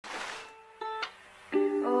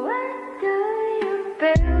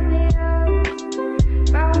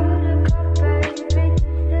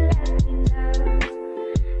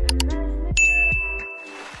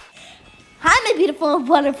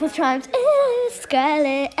wonderful chimes. It's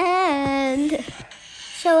Scarlett and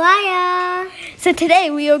Shrayah. So today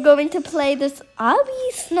we are going to play this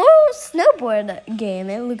Obby snowboard game.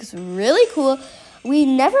 It looks really cool. We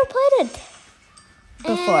never played it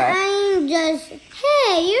before. And I'm just,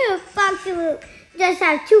 hey, you're a fox who just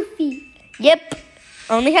have 2 feet. Yep,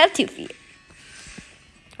 only have 2 feet.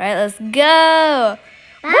 All right, let's go.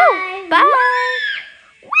 Bye. Woo, bye.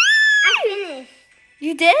 I finished.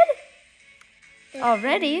 You did?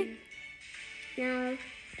 Already? No.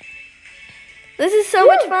 This is so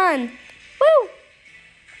much fun. Woo!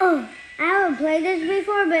 Oh, I haven't played this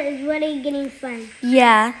before, but it's really getting fun.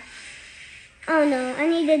 Yeah. Oh no, I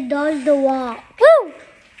need to dodge the wall. Woo!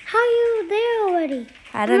 How are you there already?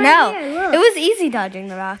 I don't I'm know. right here, look. It was easy dodging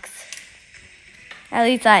the rocks. At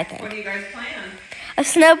least I think. What are you guys playing? A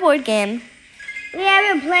snowboard game. We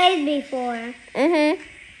haven't played before. Mm-hmm.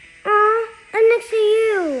 Aw, I'm next to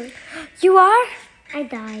you. You are? I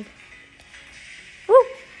died. Woo!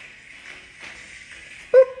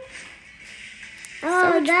 Boop. Oh,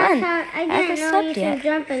 much that's fun. how I I didn't haven't know you slept can yet.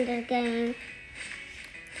 jump in this game.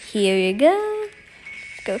 Here you go.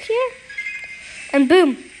 Go here. And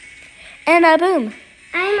boom. And a boom.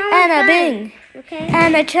 I'm almost And a done. bing. Okay?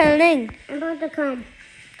 And a chilling. I'm about to come.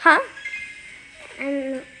 Huh?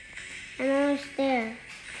 I'm almost there.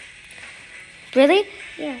 Really?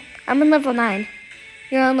 Yeah. I'm on level 9.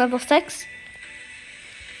 You're on level 6?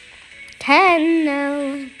 10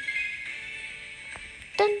 now.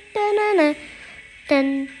 Dun dun dun dun.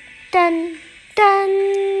 Dun dun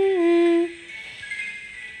dun.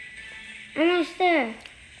 I'm almost there.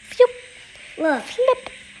 Phew. Look, Flip.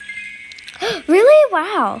 Really?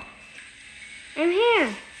 Wow. I'm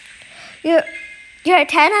here. You're at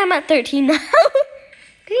 10, I'm at 13 now.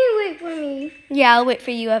 Can you wait for me? Yeah, I'll wait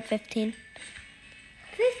for you at 15.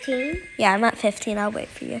 15? Yeah, I'm at 15. I'll wait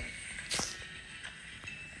for you.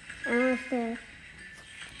 I'm almost there.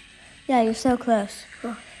 Yeah, you're so close.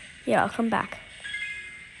 Yeah, I'll come back.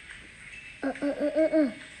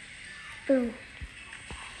 Boom.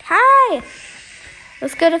 Hi!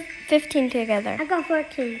 Let's go to 15 together. I got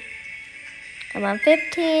 14. I'm on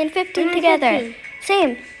 15. 15 I'm on together. 15.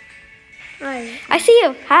 Same. Alright, I see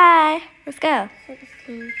you. Hi. Let's go.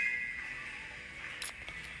 16.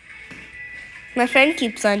 My friend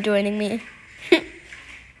keeps on joining me.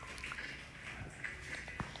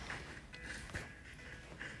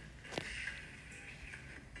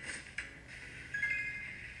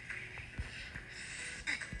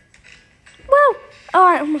 Whoa! Oh,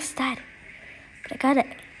 I almost died. But I got it.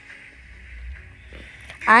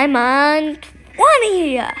 I'm on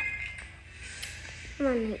 20. I'm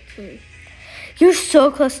on 19. You're so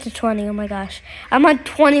close to 20. Oh my gosh. I'm on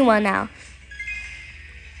 21 now.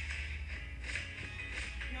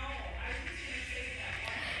 No, I was just going to say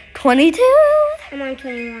that. 22? I'm on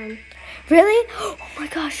 21. Really? Oh my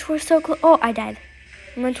gosh, we're so close. Oh, I died.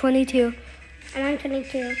 I'm on 22. I'm on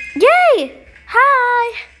 22. Yay!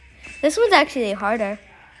 Hi! This one's actually harder.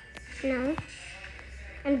 No.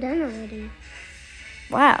 I'm done already.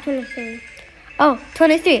 Wow. 23. Oh,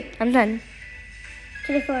 23. I'm done.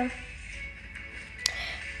 24.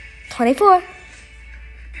 24.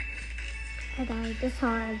 I died. This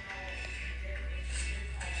hard.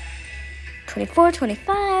 24,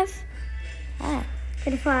 25. Ah.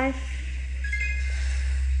 25.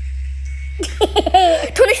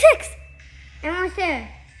 26. I'm almost there.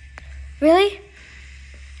 Really?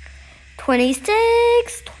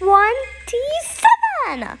 26,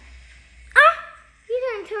 27. Ah! You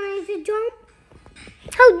didn't tell me to jump.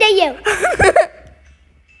 How dare you?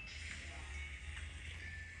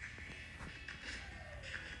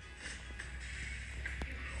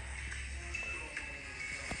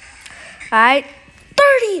 All right.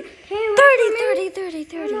 30. Hey, 30, 30, 30,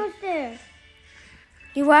 30. Almost there.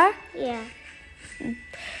 You are? Yeah.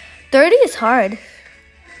 30 is hard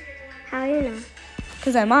How you know?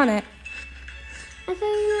 because I'm on it. I thought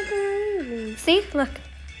you were going to leave See? Look.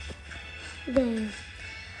 me. Dang.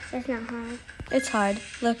 That's not hard. It's hard.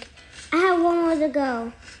 Look. I have one more to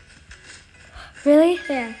go. Really?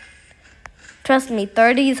 There. Trust me,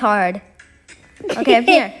 30 is hard. Okay, I'm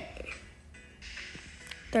here.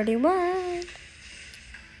 31.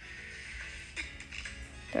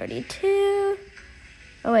 32.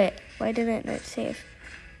 Oh, wait. Why didn't it save?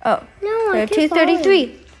 Oh. No, I 32, keep falling.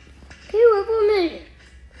 33. Can you wait for a minute?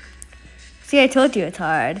 See, I told you it's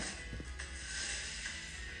hard.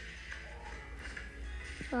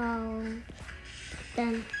 Oh.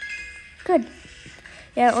 Done. Good.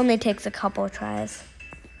 Yeah, it only takes a couple tries.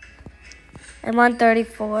 I'm on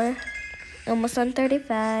 34. Almost on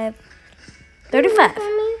 35. 35. Can you wait for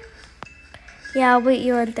me? Yeah, I'll wait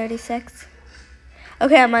you on 36.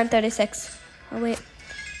 Okay, I'm on 36. Oh, wait.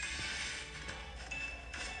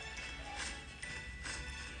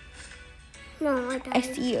 No, I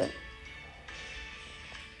see you.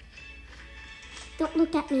 Don't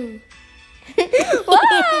look at me.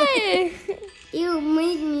 Why? You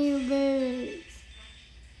made me embarrassed.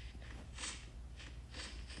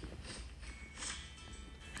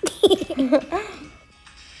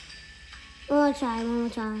 One more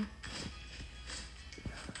try.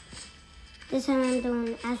 This time I'm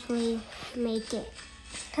going to actually make it.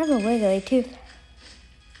 Have a wiggly too.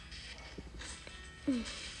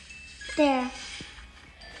 There.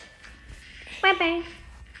 Bye-bye.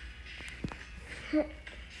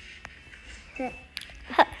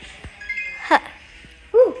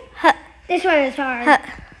 Ooh, this one is hard.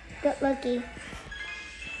 Get lucky.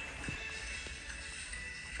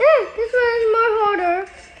 This one is more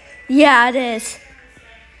harder. Yeah, it is.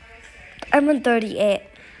 I'm on 38.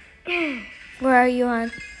 Where are you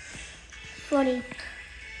on? 40.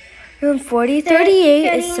 You're on 40?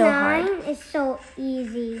 38 is so hard. 39 is so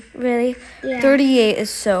easy. Really? Yeah. 38 is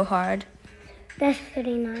so hard. That's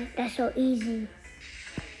 39. That's so easy.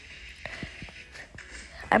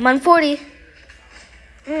 I'm on 40.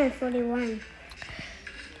 I'm on 41.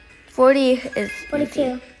 40 is 42.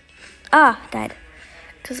 easy. Ah, died.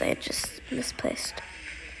 Because I just misplaced.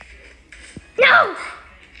 No!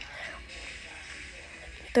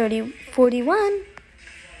 41.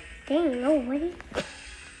 Dang, no, Woody.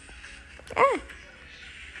 Ah.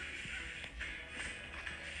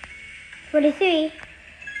 43.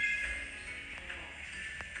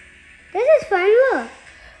 This is fun, look.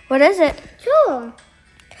 What is it? Cool.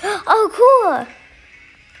 Oh, cool.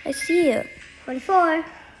 I see you. 44.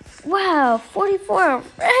 Wow, 44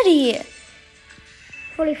 already.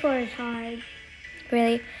 44 is hard.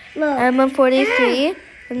 Really? Look. I'm on 43.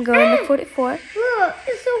 I'm going to 44. Look,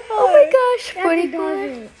 it's so hard. Oh my gosh, Daddy 44.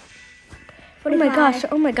 does it.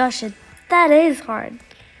 Oh my gosh, that is hard.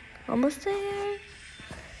 Almost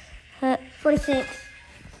there. 46.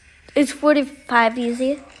 Is 45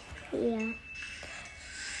 easy? Yeah.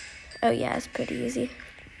 Oh yeah, it's pretty easy.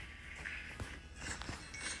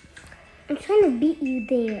 I'm trying to beat you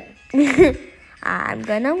there. I'm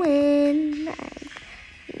gonna win.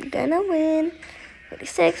 I'm gonna win.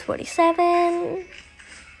 46, 47.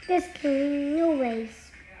 This game, no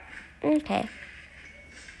race. Okay.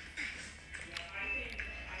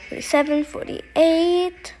 47,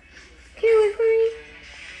 48. Can you wait for me?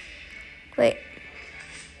 Wait.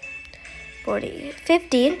 40,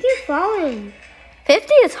 50. I keep falling.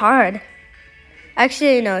 50 is hard.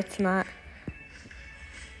 Actually, no, it's not.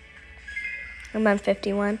 I'm on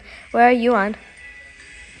 51. Where are you on?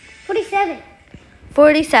 47.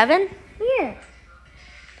 47? Yeah.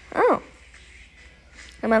 Oh.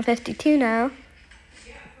 I'm on 52 now.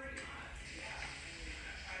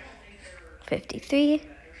 53.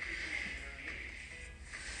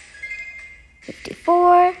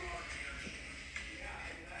 54.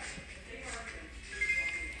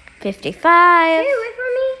 55. Can you wait for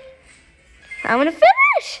me? I'm gonna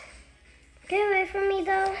finish. Can you wait for me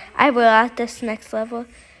though? I will at this next level.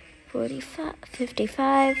 45,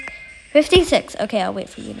 55, 56. Okay, I'll wait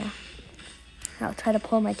for you now. I'll try to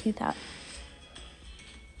pull my tooth out.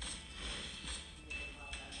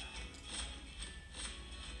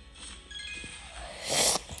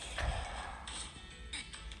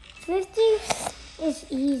 Is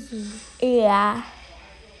easy. Yeah.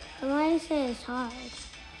 Why is it hard?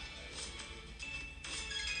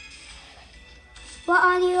 What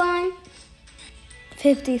are you on?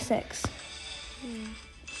 56.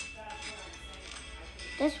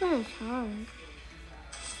 This one is hard.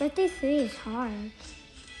 53 is hard.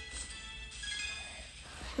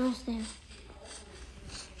 Almost there.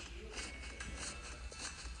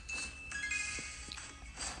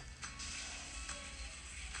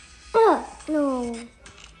 No.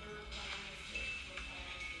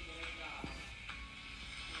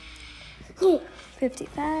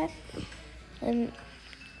 55. And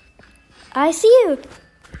I see you.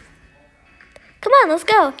 Come on, let's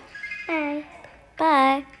go. Bye.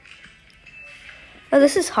 Bye. Oh,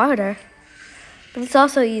 this is harder. But it's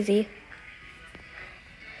also easy.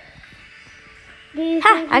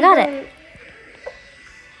 Ha! I got it.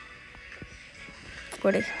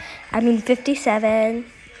 40. 57.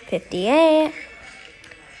 58.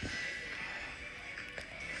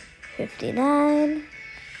 59.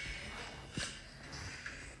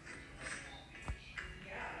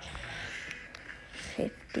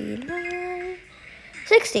 59.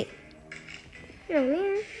 60. Oh,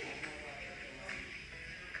 man.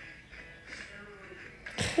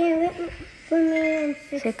 Can you wait for me on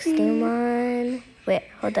 60? 61. Wait,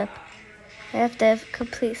 hold up. I have to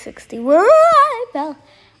complete 60. Whoa, I fell.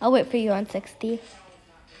 I'll wait for you on 60.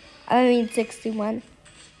 I mean 61.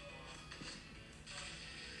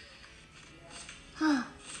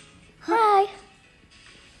 Hi.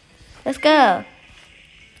 Let's go.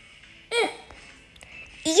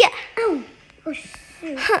 Yeah. Oh, oh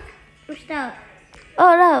shoot. I'm stuck.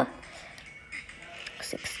 Oh no.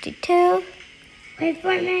 62. Wait for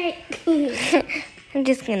me. I'm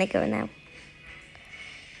just gonna go now.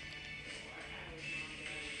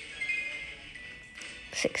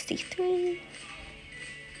 63.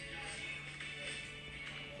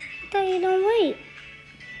 I thought you don't wait.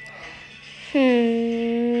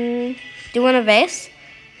 Do you want to race?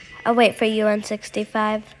 I'll wait for you on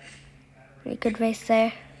 65. We could race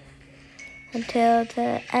there until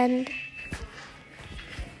the end.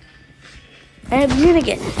 I'm gonna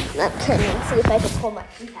get not turning and see if I can pull my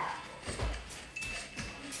feet out.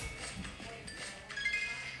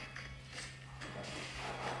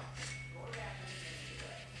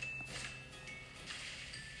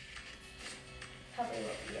 Probably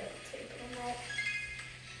won't be able to, but I might.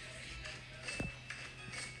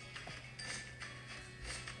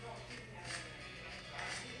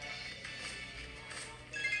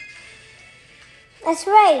 Let's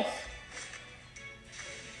race.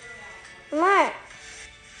 Mark.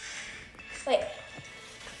 Wait.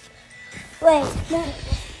 Wait.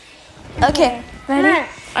 Okay, ready? Mark.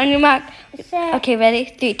 On your mark. Set. Okay, ready?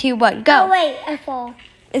 3, 2, 1, go. Oh wait, I fall.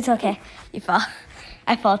 It's okay. You fall.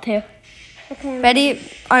 I fall too. Okay. Ready?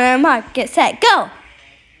 On our mark. Get set. Go.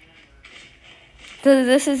 So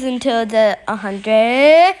this is until the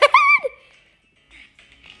 100.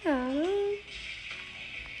 Oh,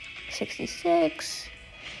 66.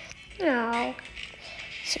 no.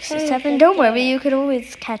 67. Don't worry, you can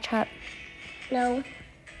always catch up. No.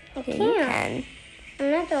 I Yeah, can't. you can.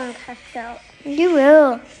 I'm not doing catch up. You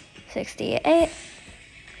will. 68.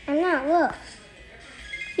 I'm not. Look.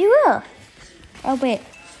 You will. Oh, wait.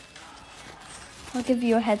 I'll give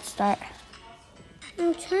you a head start.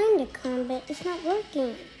 I'm trying to come, but it's not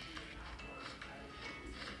working.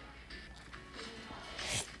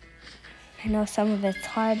 I know some of it's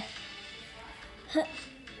hard.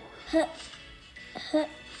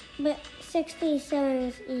 But 67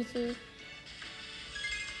 is easy.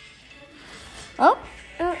 Oh,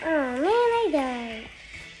 Man, I died.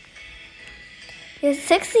 yeah,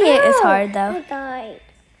 68 is hard I though. died.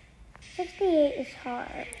 68 is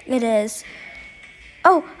hard. It is.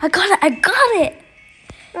 Oh, I got it. I got it.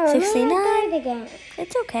 Oh, 69. Man, I died again.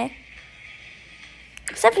 It's okay.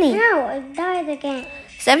 70. No, I died again.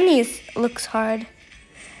 70 looks hard.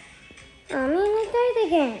 Oh, man, I died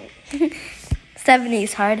again. 70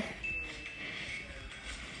 is hard.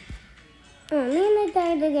 Oh, man, I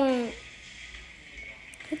died again.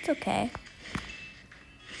 It's okay.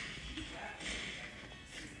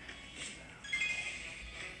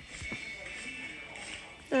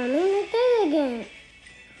 Oh, man, I died again.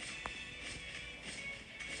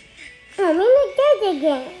 Oh, man, I died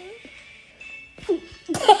again.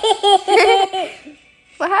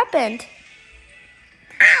 What happened?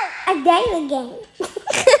 Ow! I died again.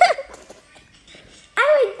 I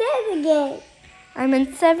was dead again. I'm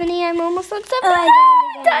in 70. I'm almost on 70. Oh, I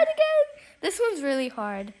Ah, died again. died again. This one's really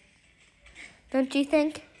hard. Don't you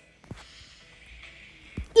think?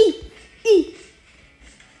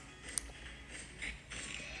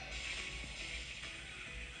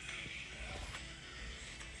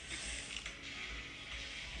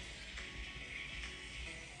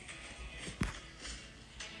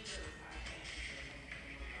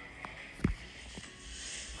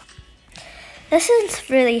 This one's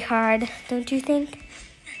really hard, don't you think?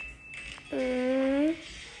 Aw.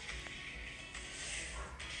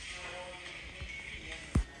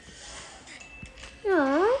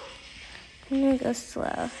 I'm gonna go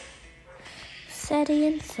slow. Steady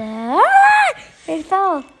and slow. Ah! It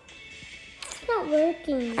fell. It's not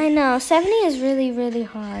working. I know, 70 is really, really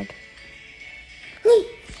hard.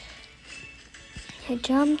 I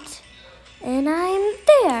jumped, and I'm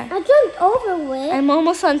there. I jumped over it. I'm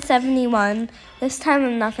almost on 71. This time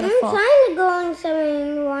I'm not gonna I'm fall. trying to go on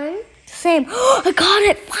 71. Same. I got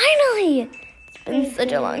it, finally! It's been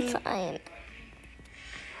such a long time.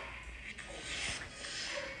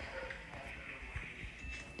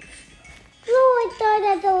 No, I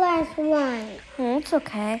died at the last one. Oh, it's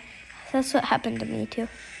okay. That's what happened to me too.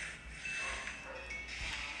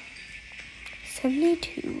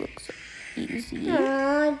 72 looks easy.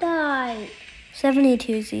 Aw, I died.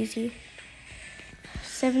 72 is easy.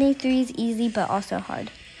 73 is easy, but also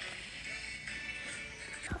hard.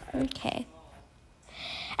 Okay.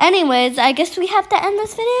 Anyways, I guess we have to end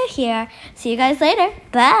this video here. See you guys later.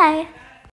 Bye.